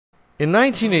In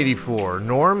 1984,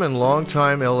 Norm and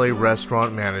longtime LA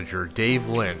restaurant manager Dave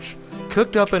Lynch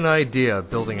cooked up an idea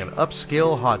of building an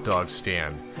upscale hot dog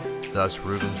stand. Thus,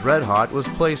 Rubin's Red Hot was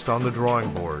placed on the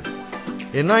drawing board.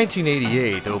 In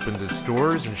 1988, opened its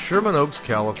doors in Sherman Oaks,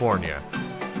 California.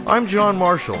 I'm John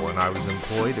Marshall, and I was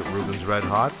employed at Rubin's Red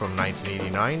Hot from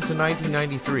 1989 to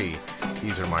 1993.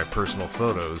 These are my personal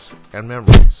photos and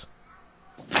memories.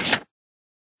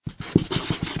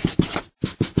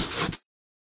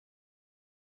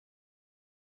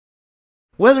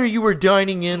 Whether you were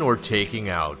dining in or taking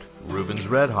out, Rubin's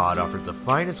Red Hot offered the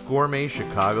finest gourmet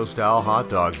Chicago-style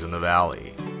hot dogs in the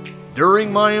Valley.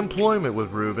 During my employment with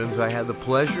Rubin's, I had the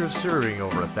pleasure of serving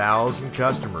over 1,000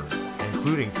 customers,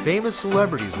 including famous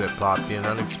celebrities that popped in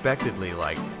unexpectedly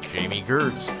like Jamie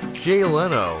Gertz, Jay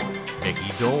Leno, Mickey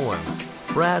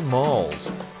Dolenz, Brad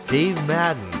Malls, Dave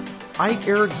Madden, Ike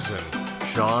Erickson,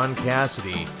 Sean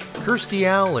Cassidy, Kirstie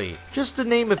Alley, just to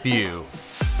name a few.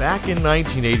 Back in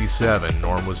 1987,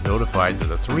 Norm was notified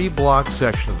that a 3-block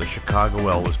section of the Chicago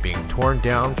L was being torn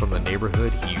down from the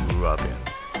neighborhood he grew up in.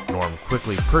 Norm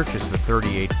quickly purchased the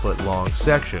 38-foot-long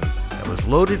section that was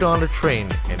loaded on a train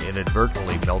and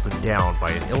inadvertently melted down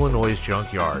by an Illinois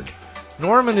junkyard.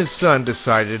 Norm and his son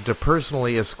decided to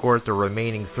personally escort the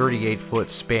remaining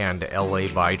 38-foot span to LA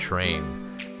by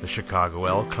train. The Chicago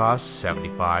L cost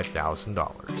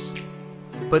 $75,000.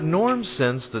 But Norm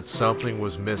sensed that something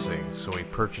was missing, so he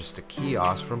purchased a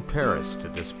kiosk from Paris to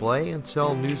display and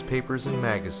sell newspapers and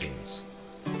magazines.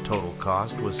 Total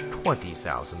cost was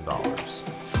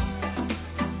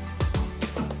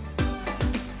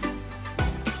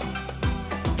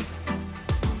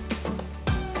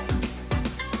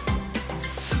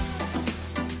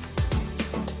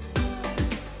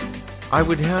I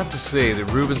would have to say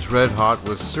that Rubin's Red Hot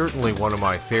was certainly one of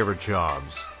my favorite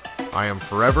jobs. I am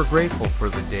forever grateful for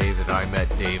the day that I met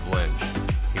Dave Lynch.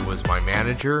 He was my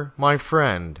manager, my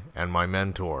friend, and my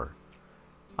mentor.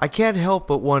 I can't help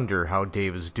but wonder how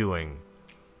Dave is doing.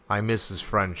 I miss his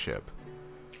friendship.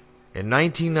 In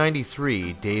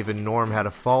 1993, Dave and Norm had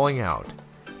a falling out,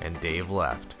 and Dave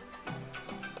left.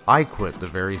 I quit the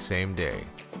very same day.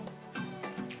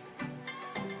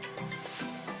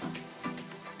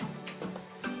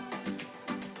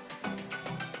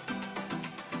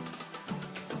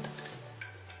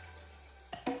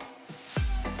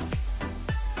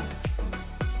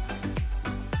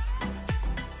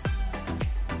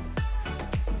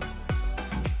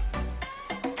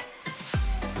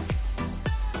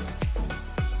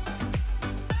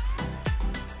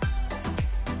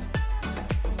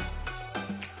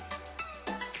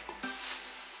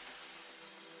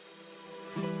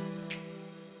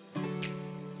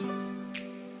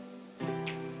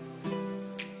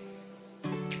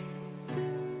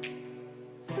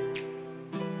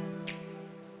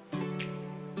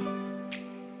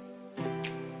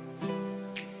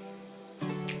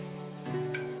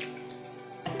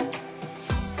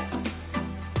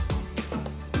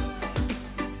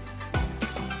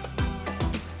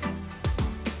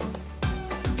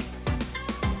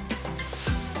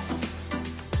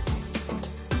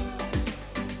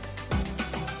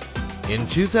 In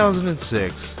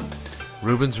 2006,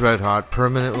 Rubin's Red Hot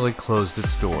permanently closed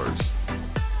its doors.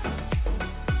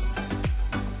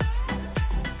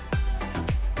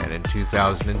 And in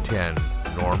 2010,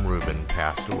 Norm Rubin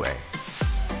passed away.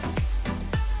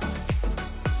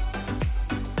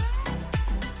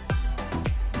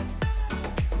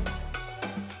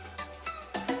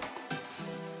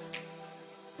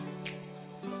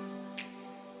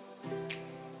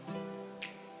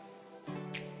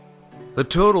 The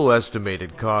total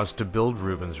estimated cost to build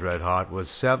Rubin's Red Hot was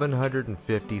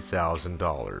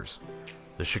 $750,000.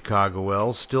 The Chicago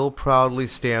L still proudly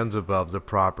stands above the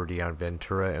property on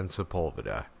Ventura and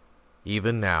Sepulveda.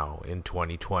 Even now, in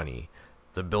 2020,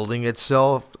 the building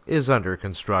itself is under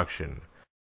construction.